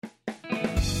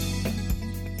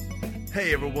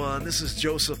Hey everyone, this is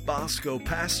Joseph Bosco,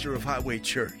 pastor of Highway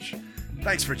Church.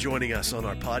 Thanks for joining us on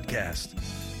our podcast.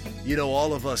 You know,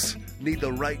 all of us need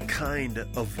the right kind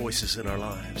of voices in our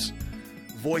lives.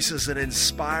 Voices that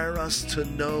inspire us to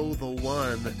know the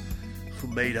one who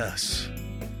made us.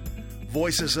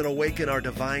 Voices that awaken our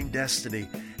divine destiny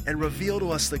and reveal to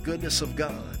us the goodness of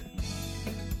God.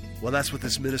 Well, that's what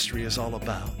this ministry is all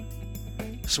about.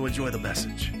 So enjoy the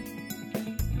message.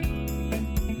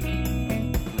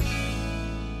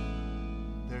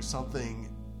 There's something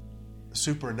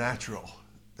supernatural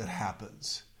that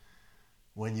happens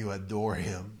when you adore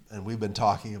Him. And we've been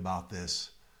talking about this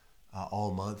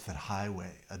all month at Highway,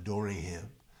 adoring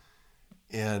Him.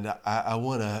 And I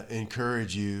want to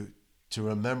encourage you to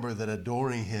remember that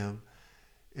adoring Him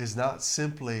is not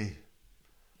simply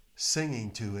singing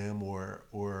to Him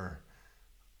or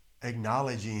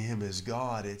acknowledging Him as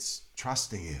God. It's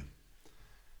trusting Him.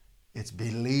 It's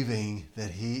believing that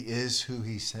He is who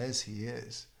He says He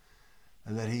is,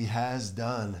 and that He has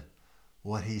done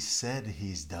what He said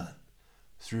He's done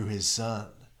through His Son.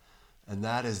 And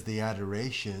that is the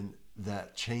adoration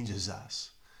that changes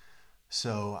us.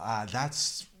 So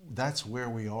that's where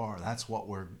we are. That's what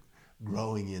we're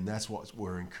growing in. That's what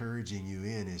we're encouraging you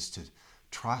in, is to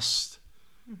trust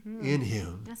in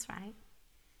Him. That's right.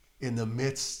 In the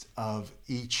midst of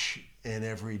each and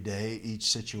every day, each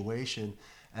situation,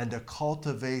 and to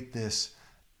cultivate this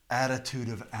attitude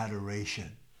of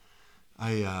adoration.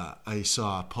 I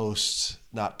saw a post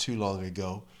not too long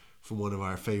ago from one of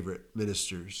our favorite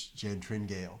ministers, Jen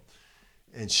Tringale,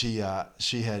 and she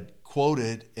had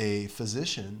quoted a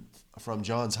physician from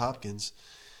Johns Hopkins,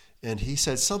 and he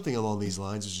said something along these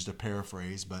lines. It's just a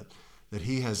paraphrase, but that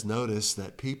he has noticed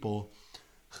that people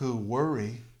who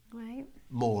worry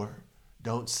more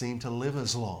don't seem to live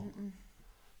as long.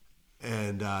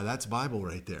 And that's Bible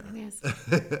right there. It is.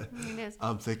 It is.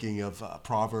 I'm thinking of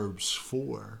Proverbs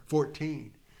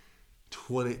 14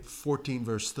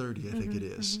 verse 30, I think it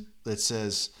is, that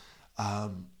says,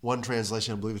 one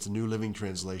translation, I believe it's a New Living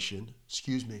Translation,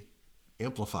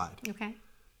 Amplified,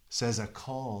 says, a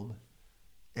calm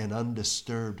and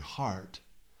undisturbed heart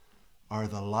are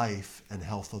the life and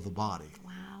health of the body.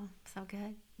 Wow, so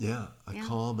good. Yeah,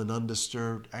 calm and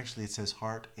undisturbed, actually it says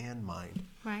heart and mind.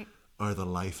 Right. Are the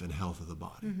life and health of the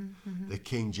body. The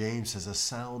King James says a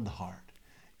sound heart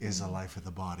is the life of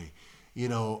the body. You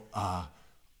know,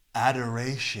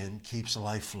 adoration keeps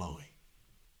life flowing.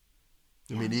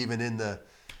 I mean, even in the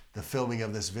filming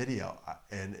of this video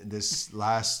and this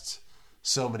last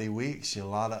so many weeks, a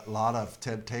lot of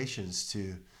temptations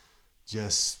to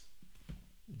just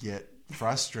get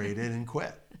frustrated and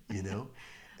quit, you know.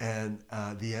 And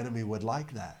the enemy would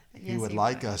like that. He would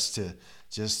like us to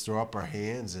just throw up our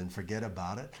hands and forget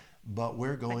about it. But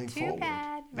we're going forward.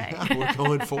 Bad. Right. We're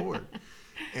going forward.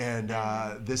 And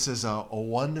this is a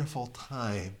wonderful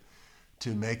time to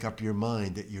make up your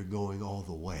mind that you're going all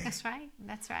the way. That's right.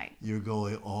 That's right. You're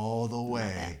going all the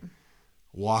way,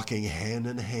 walking hand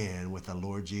in hand with the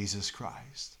Lord Jesus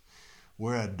Christ.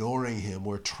 We're adoring Him.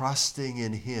 We're trusting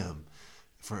in Him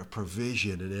for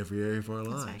provision in every area of our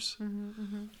lives.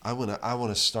 Right. I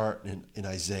want to start in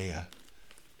Isaiah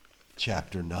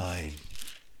chapter 9.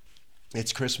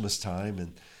 It's Christmas time,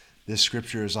 and this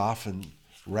scripture is often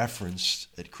referenced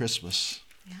at Christmas.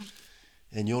 Yeah.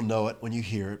 And you'll know it when you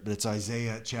hear it, but it's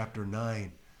Isaiah chapter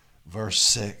 9, verse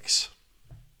 6.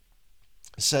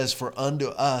 It says, "For unto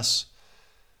us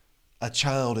a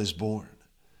child is born,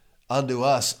 unto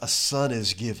us a son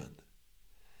is given,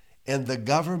 and the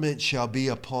government shall be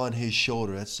upon His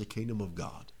shoulder." That's the kingdom of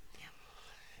God. Yeah.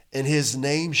 "And His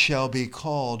name shall be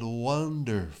called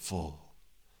Wonderful,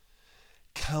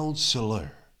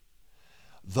 Counselor,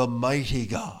 the Mighty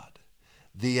God,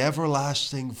 the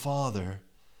Everlasting Father,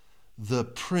 the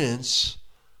Prince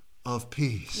of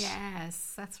Peace."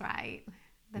 Yes, that's right.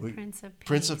 Prince of Peace.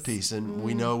 Prince of Peace. And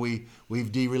we know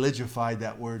we've de-religified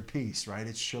that word peace, right?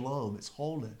 It's shalom. It's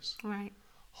wholeness. Right.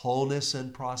 Wholeness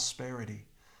and prosperity.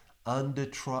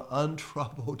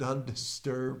 Untroubled,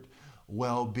 undisturbed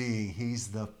well-being. He's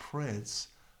the Prince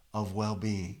of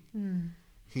well-being.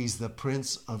 He's the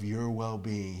Prince of your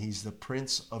well-being. He's the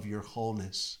Prince of your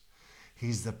wholeness.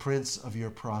 He's the Prince of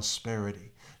your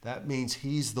prosperity. That means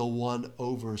He's the one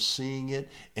overseeing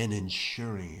it and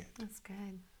ensuring it. That's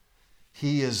good.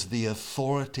 He is the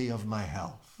authority of my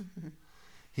health.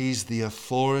 He's the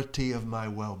authority of my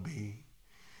well-being.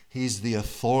 He's the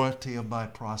authority of my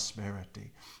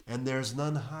prosperity. And there's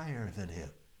none higher than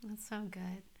Him. That's so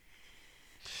good.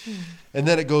 And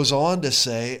then it goes on to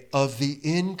say, of the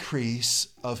increase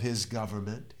of His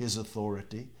government, His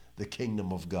authority, the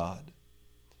kingdom of God,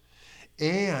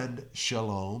 and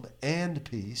shalom and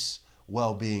peace,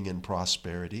 well-being and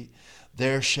prosperity,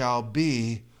 there shall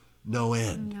be no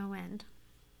end. No end.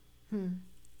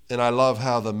 And I love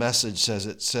how the Message says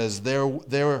it. Says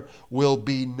there will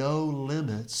be no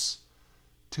limits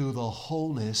to the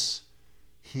wholeness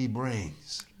he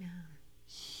brings. Amen.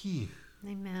 Phew.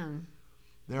 Amen.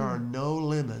 There are no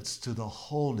limits to the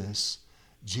wholeness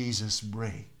Jesus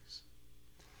brings.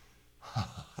 I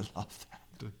love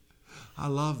that. I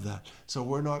love that. So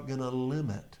we're not going to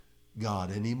limit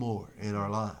God anymore in our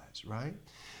lives, right?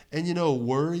 And you know,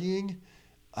 worrying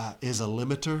is a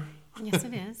limiter. Yes,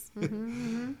 it is.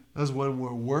 Mm-hmm. Because when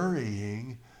we're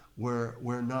worrying,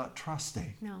 we're not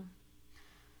trusting. No.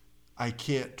 I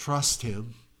can't trust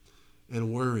him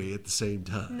and worry at the same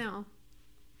time. No.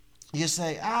 You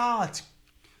say, it's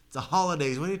the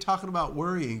holidays. What are you talking about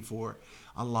worrying for?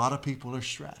 A lot of people are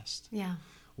stressed. Yeah.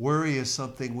 Worry is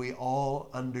something we all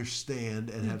understand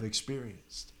and have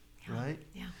experienced, right?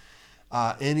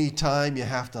 Yeah. Anytime you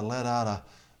have to let out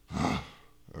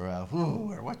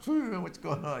or what's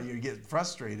going on, you're getting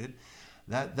frustrated,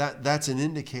 that's an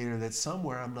indicator that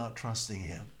somewhere I'm not trusting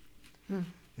him.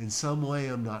 In some way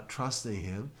I'm not trusting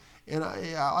him. And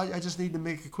I just need to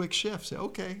make a quick shift. Say,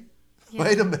 okay,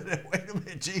 wait a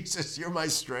minute. Jesus, you're my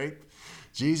strength.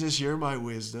 Jesus, you're my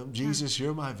wisdom. Jesus,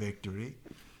 you're my victory.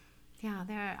 Yeah,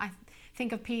 I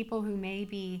think of people who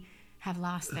maybe have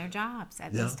lost their jobs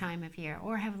at this time of year,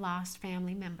 or have lost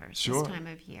family members this time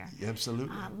of year.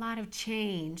 Absolutely. A lot of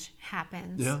change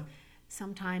happens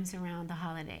sometimes around the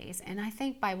holidays. And I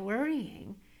think by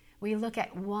worrying, we look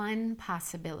at one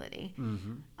possibility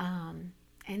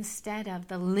instead of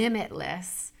the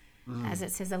limitless, as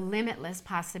it says, the limitless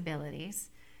possibilities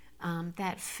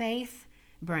that faith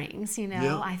brings.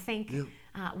 I think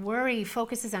worry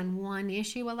focuses on one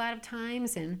issue a lot of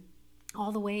times and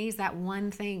all the ways, that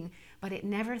one thing, but it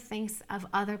never thinks of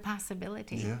other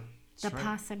possibilities. Yeah, the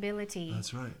possibility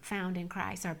that's right. found in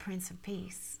Christ, our Prince of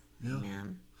Peace. Yeah.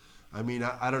 Amen. I mean,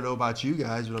 I don't know about you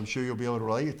guys, but I'm sure you'll be able to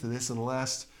relate to this. In the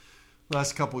last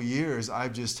couple of years,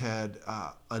 I've just had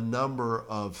a number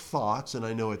of thoughts, and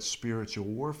I know it's spiritual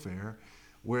warfare,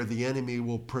 where the enemy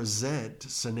will present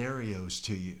scenarios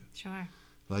to you. Sure.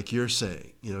 Like you're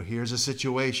saying, here's a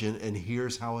situation, and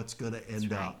here's how it's going to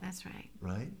end up. That's right.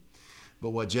 Right?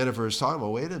 But what Jennifer is talking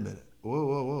about, wait a minute.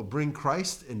 Whoa. Bring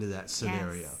Christ into that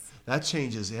scenario. Yes. That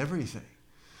changes everything.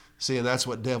 See, and that's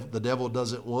what the devil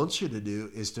doesn't want you to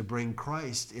do, is to bring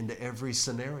Christ into every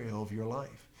scenario of your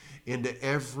life, into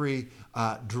every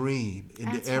dream,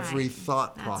 into every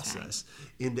thought process,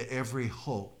 into every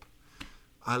hope.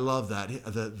 I love that.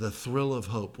 The thrill of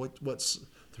hope. What's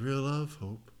thrill of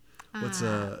hope? What's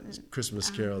a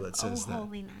Christmas carol that says that? Oh,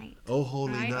 Holy Night. Oh,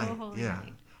 Holy Night. Oh, Holy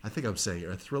Night. I think I'm saying it.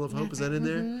 A thrill of hope, is that in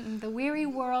there? Mm-hmm. The weary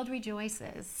world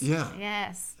rejoices. Yeah.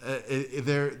 Yes.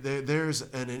 There's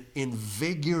an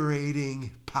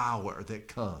invigorating power that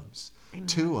comes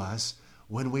to us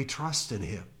when we trust in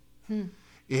him.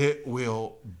 It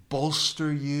will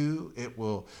bolster you. It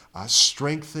will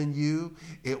strengthen you.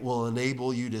 It will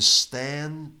enable you to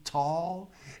stand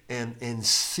tall and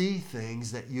see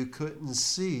things that you couldn't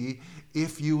see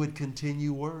if you would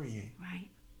continue worrying. Right.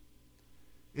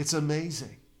 It's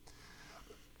amazing.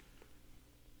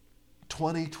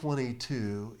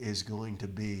 2022 is going to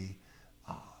be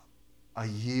a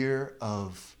year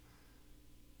of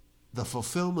the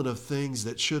fulfillment of things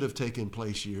that should have taken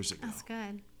place years ago. That's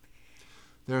good.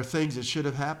 There are things that should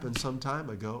have happened some time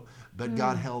ago, but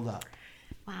God held up.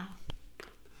 Wow.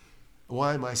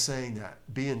 Why am I saying that?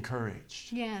 Be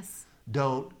encouraged. Yes.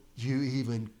 Don't you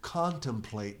even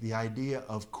contemplate the idea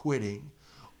of quitting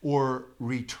or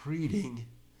retreating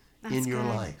in your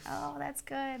life. Oh, that's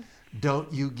good.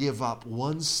 Don't you give up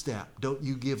one step. Don't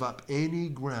you give up any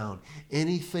ground.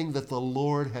 Anything that the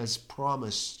Lord has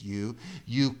promised you,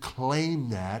 you claim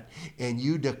that and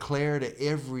you declare to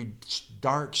every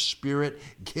dark spirit,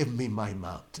 give me my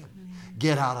mountain.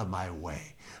 Get out of my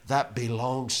way. That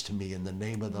belongs to me in the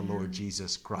name of the Lord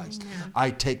Jesus Christ.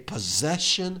 I take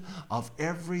possession of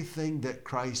everything that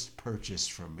Christ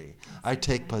purchased from me. I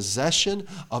take possession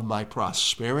of my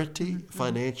prosperity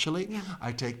financially.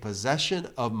 I take possession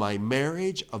of my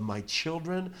marriage, of my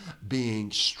children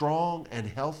being strong and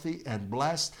healthy and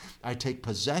blessed. I take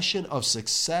possession of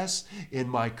success in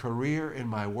my career, in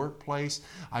my workplace.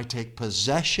 I take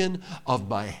possession of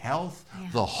my health,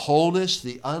 the wholeness,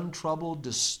 the untroubled,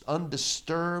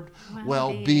 undisturbed preserved,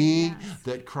 well-being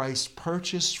that Christ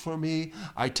purchased for me.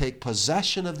 I take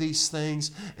possession of these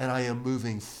things, and I am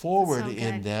moving forward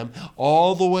in them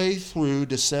all the way through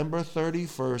December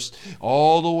 31st,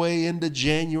 all the way into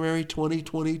January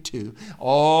 2022,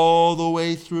 all the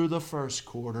way through the first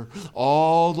quarter,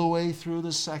 all the way through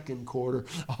the second quarter,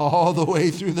 all the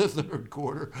way through the third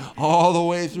quarter, all the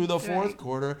way through the fourth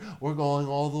quarter. We're going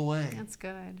all the way. That's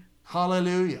good.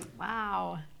 Hallelujah.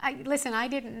 Wow. Listen, I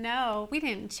didn't know. We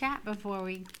didn't chat before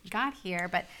we got here,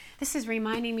 but this is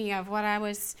reminding me of what I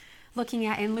was looking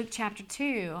at in Luke chapter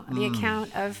 2, the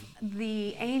account of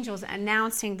the angels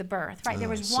announcing the birth, right? There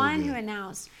was one who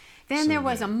announced. Then there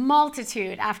was a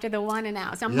multitude after the one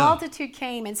announced. A multitude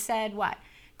came and said what?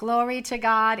 Glory to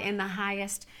God in the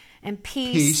highest, and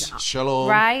peace, shalom,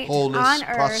 right? wholeness, on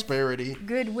earth, prosperity,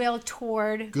 goodwill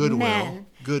toward men.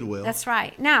 Goodwill. That's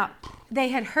right. Now, they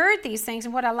had heard these things,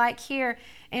 and what I like here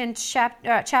in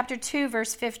chapter 2,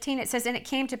 verse 15, it says, "And it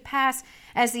came to pass,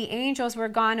 as the angels were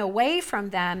gone away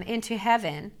from them into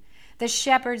heaven, the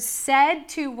shepherds said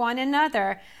to one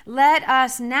another, Let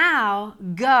us now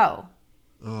go,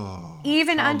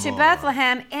 even unto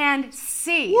Bethlehem, and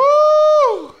see."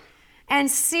 Woo! "And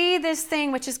see this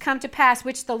thing which has come to pass,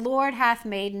 which the Lord hath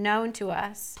made known to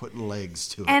us." Putting legs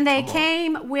to it. "And they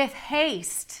came with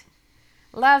haste."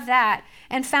 Love that.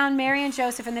 "And found Mary and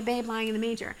Joseph and the babe lying in the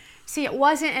manger." See, it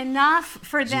wasn't enough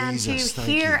for them to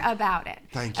hear about it.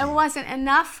 Thank you. It wasn't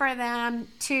enough for them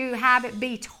to have it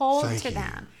be told to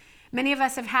them. Many of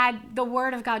us have had the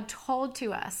word of God told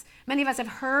to us. Many of us have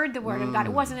heard the word of God.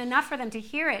 It wasn't enough for them to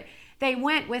hear it. They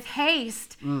went with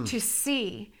haste to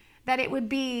see that it would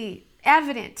be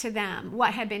evident to them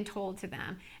what had been told to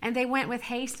them. And they went with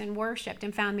haste and worshipped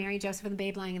and found Mary, Joseph, and the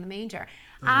babe lying in the manger.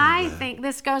 I think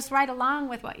this goes right along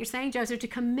with what you're saying, Joseph, to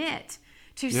commit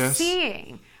to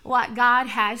seeing what God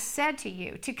has said to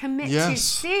you, to commit to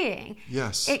seeing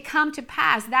it come to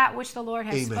pass, that which the Lord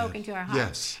has spoken to our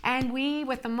hearts. And we,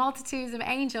 with the multitudes of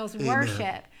angels,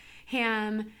 worship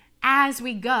him as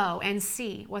we go and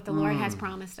see what the Lord has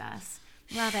promised us.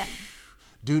 Love it.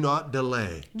 Do not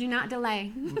delay. Do not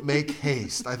delay. Make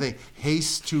haste. I think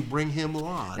haste to bring him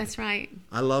Laud. That's right.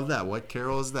 I love that. What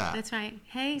carol is that? That's right.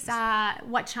 Haste.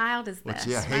 What child is this?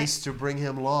 Haste to bring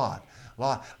him Laud.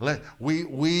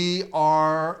 We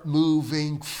are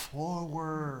moving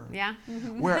forward. Yeah.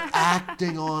 We're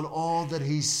acting on all that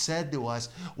he's said to us.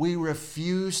 We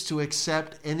refuse to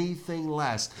accept anything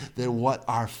less than what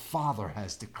our Father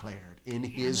has declared in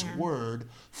his word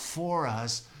for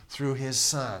us through his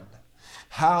Son.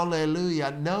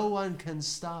 Hallelujah. No one can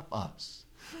stop us.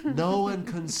 No one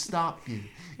can stop you.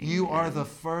 You are the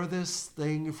furthest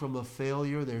thing from a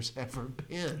failure there's ever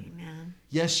been. Amen.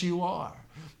 Yes, you are.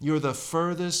 You're the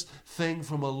furthest thing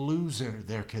from a loser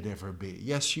there could ever be.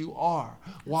 Yes, you are.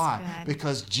 Why? Good.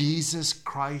 Because Jesus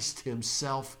Christ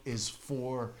himself is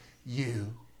for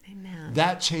you. Amen.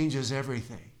 That changes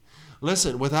everything.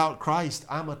 Listen, without Christ,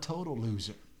 I'm a total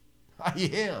loser.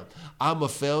 I am. I'm a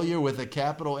failure with a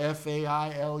capital Failuree.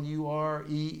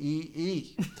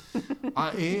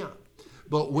 I am.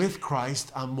 But with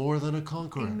Christ, I'm more than a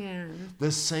conqueror. Amen.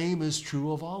 The same is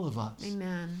true of all of us.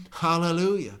 Amen.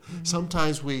 Hallelujah. Mm-hmm.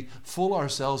 Sometimes we fool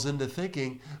ourselves into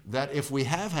thinking that if we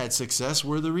have had success,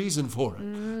 we're the reason for it.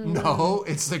 No,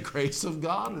 it's the grace of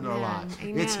God in our lives.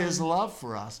 Amen. It's his love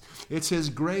for us. It's his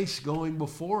grace going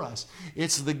before us.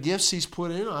 It's the gifts he's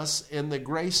put in us and the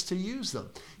grace to use them.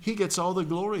 He gets all the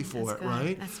glory for it,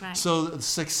 right? That's right. So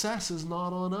success is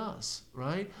not on us,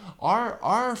 right?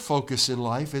 Our focus in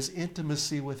life is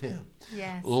intimacy with him.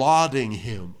 Yes. Lauding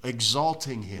him,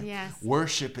 exalting him,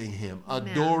 worshiping him,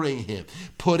 adoring him,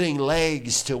 putting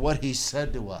legs to what he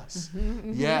said to us.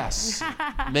 Yes.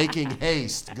 Making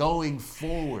haste, going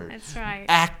forward. That's right.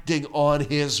 Acting on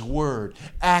his word,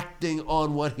 acting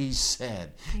on what he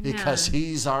said. Because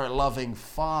he's our loving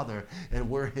Father and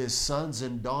we're his sons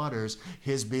and daughters,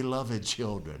 his beloved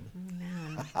children. Amen.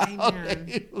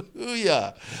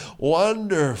 Hallelujah.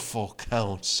 Wonderful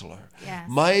Counselor. Yes.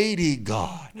 Mighty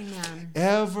God. Amen.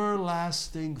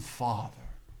 Everlasting Father.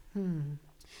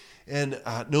 And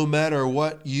no matter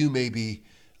what you may be,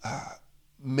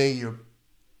 no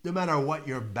matter what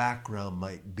your background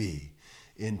might be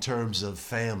in terms of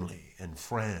family and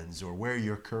friends or where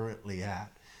you're currently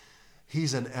at,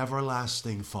 he's an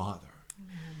everlasting Father.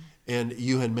 And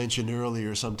you had mentioned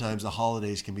earlier, sometimes the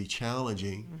holidays can be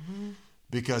challenging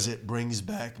because it brings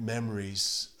back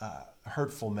memories,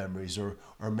 hurtful memories or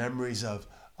memories of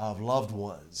loved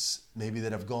ones, maybe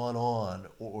that have gone on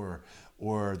or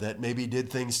that maybe did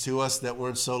things to us that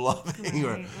weren't so loving.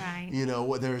 You know,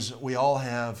 we all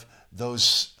have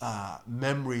those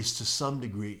memories to some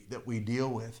degree that we deal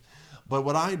with. But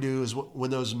what I do is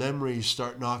when those memories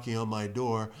start knocking on my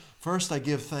door, first I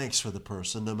give thanks for the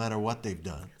person, no matter what they've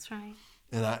done. That's right.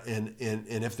 And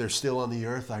if they're still on the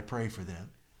earth, I pray for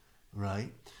them,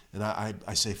 right? And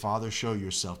I say, Father, show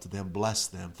yourself to them, bless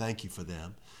them, thank you for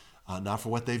them, not for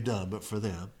what they've done, but for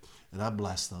them. And I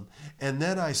bless them. And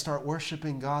then I start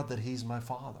worshiping God that He's my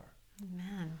Father.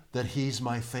 Amen. That He's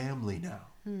my family now.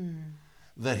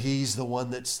 That He's the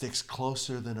one that sticks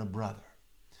closer than a brother.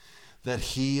 That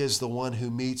He is the one who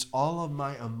meets all of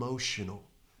my emotional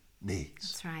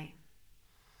needs. That's right.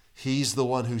 He's the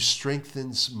one who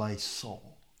strengthens my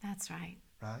soul. That's right.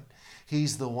 Right?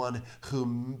 He's the one who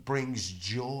brings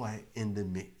joy into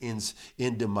me,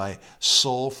 into my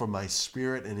soul, from my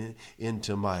spirit, and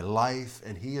into my life.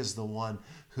 And He is the one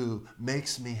who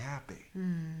makes me happy.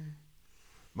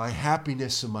 My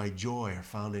happiness and my joy are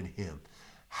found in Him.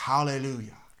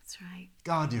 Hallelujah. That's right.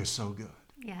 God, you're so good.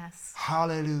 Yes.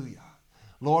 Hallelujah.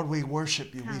 Lord, we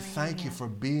worship you. Hallelujah. We thank you for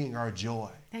being our joy.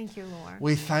 Thank you, Lord.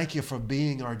 We thank you for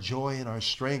being our joy and our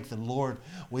strength. And Lord,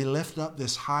 we lift up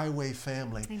this Highway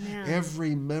family. Amen.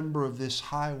 Every member of this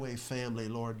Highway family,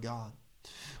 Lord God.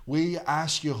 We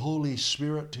ask you, Holy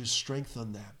Spirit, to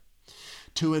strengthen them,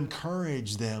 to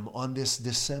encourage them on this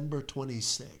December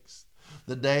 26th,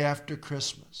 the day after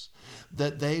Christmas,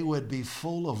 that they would be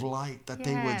full of light, that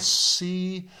they would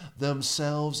see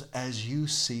themselves as you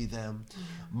see them,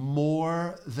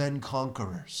 more than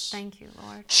conquerors. Thank you,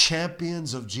 Lord.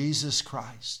 Champions of Jesus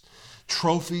Christ,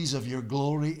 trophies of your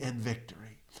glory and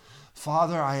victory.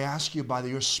 Father, I ask you by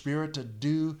your Spirit to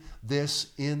do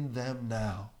this in them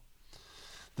now,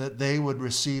 that they would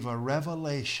receive a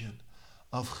revelation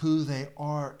of who they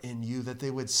are in you, that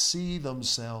they would see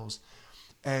themselves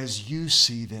as you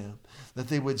see them, that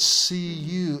they would see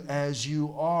you as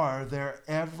you are, their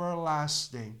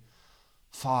everlasting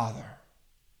Father.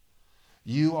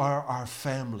 You are our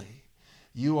family.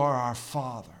 You are our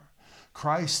Father.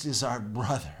 Christ is our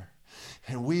brother,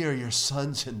 and we are your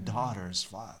sons and daughters,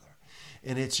 Father.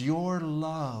 And it's your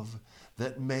love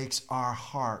that makes our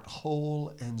heart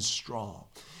whole and strong.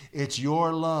 It's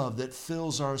your love that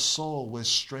fills our soul with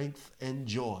strength and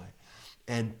joy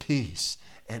and peace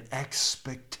and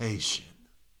expectation.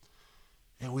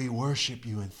 And we worship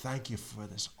you and thank you for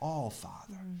this all,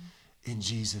 Father, in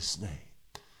Jesus' name.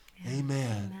 Yeah.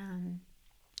 Amen. Amen.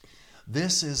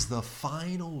 This is the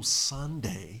final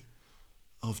Sunday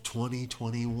of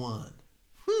 2021.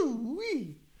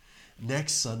 Woo-wee.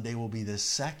 Next Sunday will be the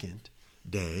second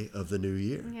day of the new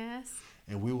year. Yes.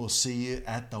 And we will see you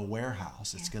at the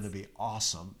warehouse. It's going to be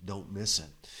awesome. Don't miss it.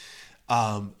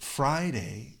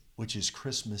 Friday, which is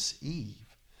Christmas Eve,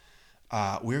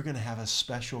 we're going to have a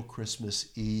special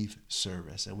Christmas Eve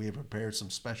service, and we have prepared some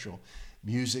special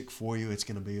music for you. It's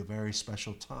going to be a very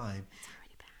special time. It's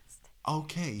already passed.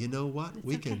 Okay, you know what?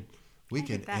 We can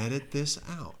edit this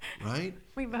out, right?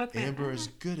 We both. Amber is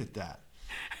good at that.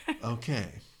 Okay,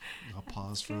 I'll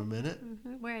pause for a minute.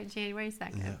 We're at January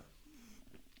 2nd. Yeah,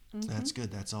 that's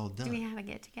good. That's all done. Do we have a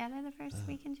get together the first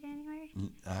week in January?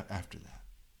 After that.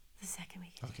 The second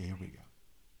week. Okay, here we go.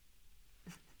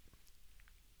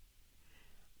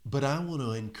 But I want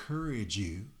to encourage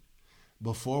you,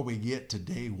 before we get to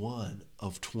day one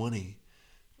of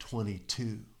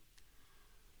 2022,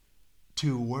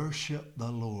 to worship the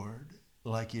Lord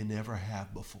like you never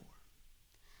have before.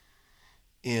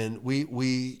 And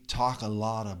we talk a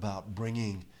lot about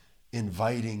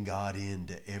inviting God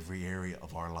into every area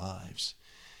of our lives.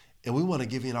 And we want to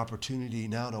give you an opportunity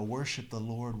now to worship the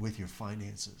Lord with your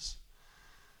finances.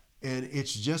 And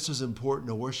it's just as important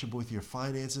to worship with your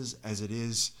finances as it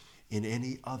is in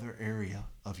any other area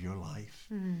of your life.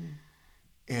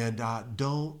 And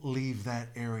don't leave that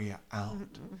area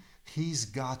out. He's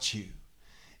got you.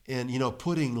 And,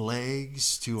 putting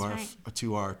legs to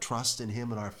our trust in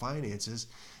Him and our finances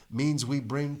means we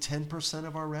bring 10%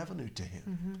 of our revenue to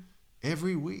Him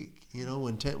every week.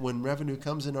 When revenue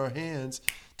comes in our hands,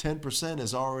 10%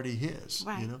 is already His.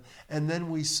 Right. And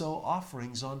then we sow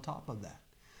offerings on top of that.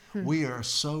 We are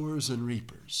sowers and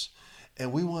reapers.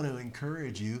 And we want to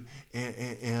encourage you,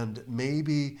 and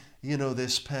maybe,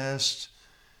 this past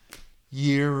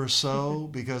year or so,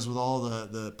 because with all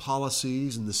the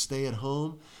policies and the stay at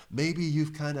home, maybe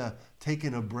you've kind of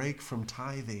taken a break from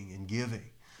tithing and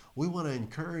giving. We want to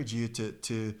encourage you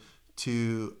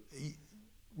to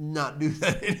not do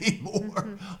that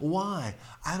anymore. Why?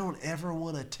 I don't ever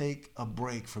want to take a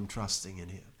break from trusting in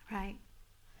Him. Right.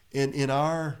 In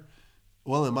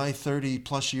my 30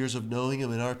 plus years of knowing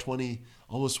Him, in our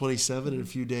almost 27 in a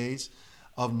few days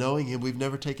of knowing Him, we've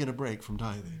never taken a break from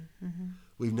tithing.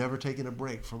 We've never taken a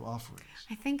break from offerings.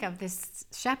 I think of this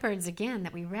shepherds again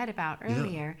that we read about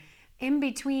earlier. in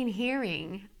between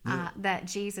hearing that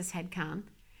Jesus had come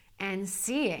and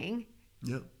seeing,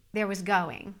 there was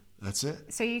going. That's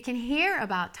it. So you can hear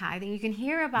about tithing. You can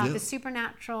hear about the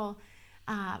supernatural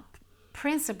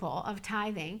principle of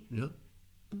tithing.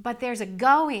 But there's a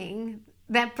going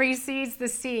that precedes the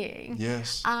seeing.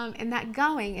 Yes. And that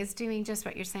going is doing just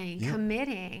what you're saying,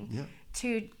 committing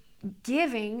to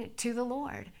giving to the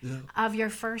Lord of your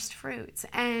first fruits.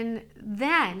 And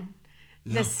then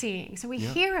the seeing. So we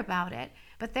hear about it,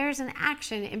 but there's an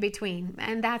action in between.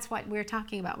 And that's what we're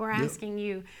talking about. We're asking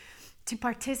you to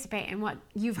participate in what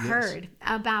you've heard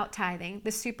about tithing.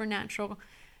 The supernatural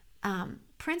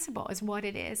principle is what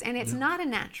it is. And it's not a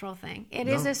natural thing. It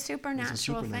is a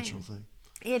supernatural thing.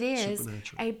 It is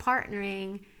a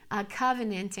partnering, a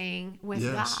covenanting with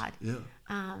God.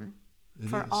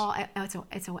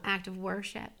 It's an act of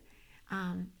worship.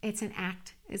 It's an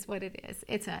act, is what it is.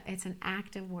 It's an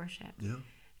act of worship.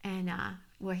 And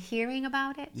we're hearing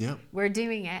about it. We're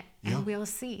doing it, and we'll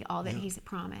see all that He's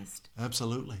promised.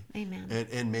 Absolutely. Amen.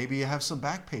 And maybe you have some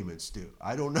back payments due.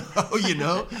 I don't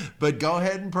know, but go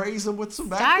ahead and praise Him with some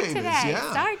back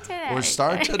payments. Start today. Or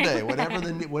start today.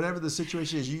 Whatever the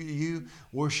situation is, you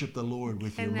worship the Lord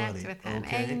with your money. With Him.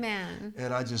 Okay? Amen.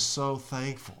 And I'm just so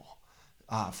thankful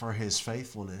for His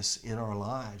faithfulness in our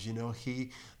lives.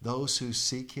 Those who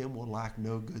seek Him will lack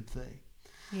no good thing.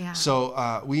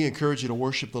 So we encourage you to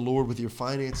worship the Lord with your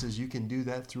finances. You can do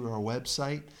that through our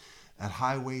website at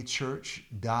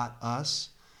highwaychurch.us.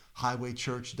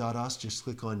 Highwaychurch.us. Just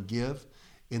click on Give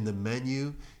in the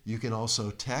menu. You can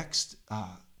also text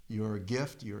your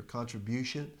gift, your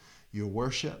contribution, your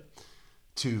worship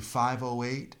to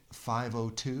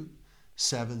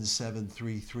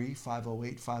 508-502-7733,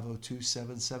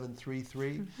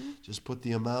 508-502-7733. Just put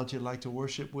the amount you'd like to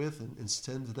worship with and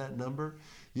send to that number.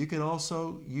 You can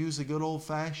also use a good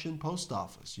old-fashioned post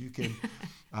office. You can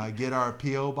get our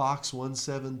P.O. Box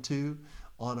 172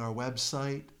 on our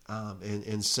website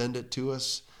and send it to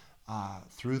us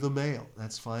through the mail.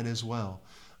 That's fine as well.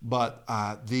 But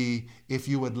if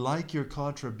you would like your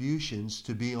contributions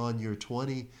to be on your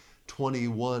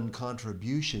 2021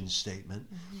 contribution statement,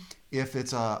 if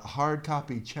it's a hard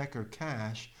copy check or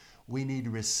cash, we need to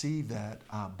receive that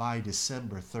by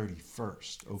December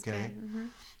 31st, okay?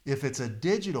 If it's a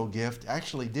digital gift,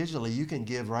 actually digitally, you can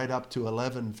give right up to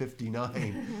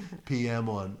 11:59 p.m.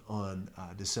 on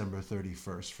December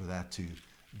 31st for that to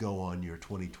go on your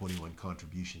 2021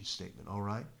 contribution statement, all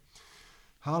right?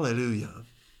 Hallelujah.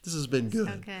 This has been good.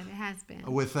 So good. It has been.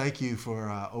 We thank you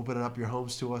for opening up your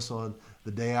homes to us on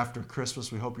the day after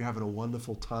Christmas. We hope you're having a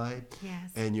wonderful time. Yes.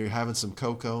 And you're having some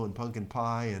cocoa and pumpkin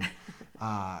pie.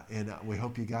 And we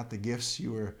hope you got the gifts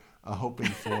you were hoping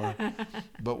for.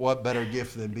 But what better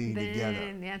gift than being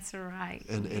together? That's right.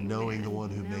 And knowing the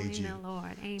one who made you. The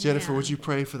Lord. Amen. Jennifer, would you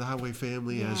pray for the Highway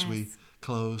family as we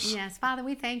close? Yes. Father,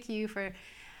 we thank you for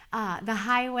the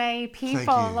Highway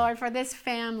people, Lord, for this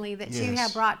family that you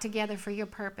have brought together for your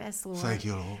purpose, Lord. Thank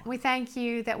you, Lord. We thank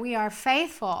you that we are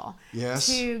faithful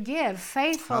to give,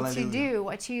 faithful to do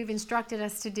what you've instructed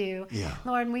us to do.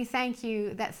 Lord, and we thank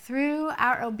you that through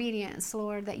our obedience,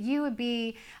 Lord, that you would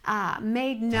be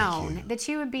made known, that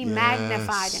you would be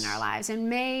magnified in our lives and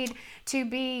made to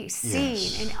be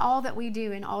seen in all that we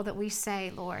do and all that we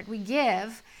say, Lord. We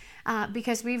give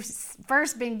because we've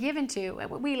first been given to.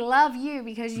 We love you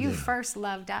because you first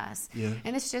loved us.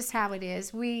 And it's just how it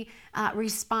is. We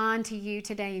respond to you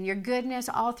today and your goodness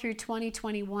all through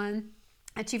 2021,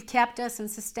 that you've kept us and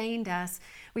sustained us.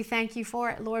 We thank you for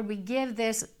it, Lord. We give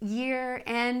this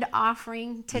year-end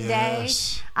offering today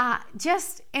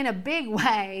just in a big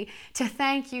way to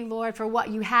thank you, Lord, for what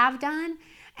you have done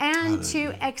and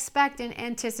to expect and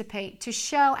anticipate, to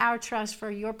show our trust for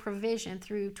your provision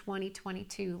through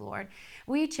 2022, Lord.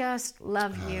 We just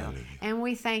love you, and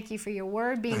we thank you for your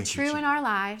word being true in our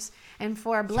lives and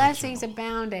for blessings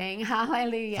abounding,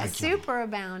 hallelujah,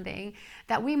 superabounding,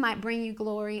 that we might bring you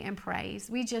glory and praise.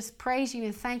 We just praise you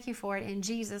and thank you for it in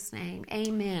Jesus' name.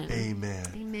 Amen. Amen.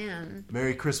 Amen.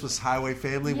 Merry Christmas, Highway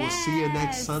family. We'll see you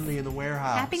next Sunday in the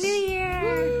warehouse. Happy New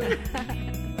Year.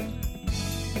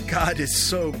 God is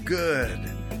so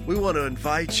good. We want to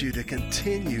invite you to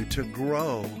continue to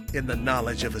grow in the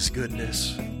knowledge of His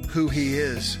goodness, who He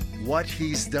is, what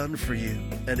He's done for you,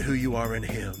 and who you are in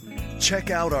Him.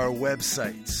 Check out our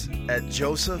websites at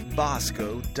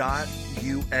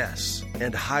josephbosco.us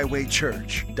and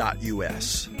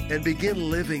highwaychurch.us and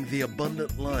begin living the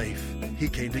abundant life He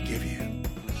came to give you.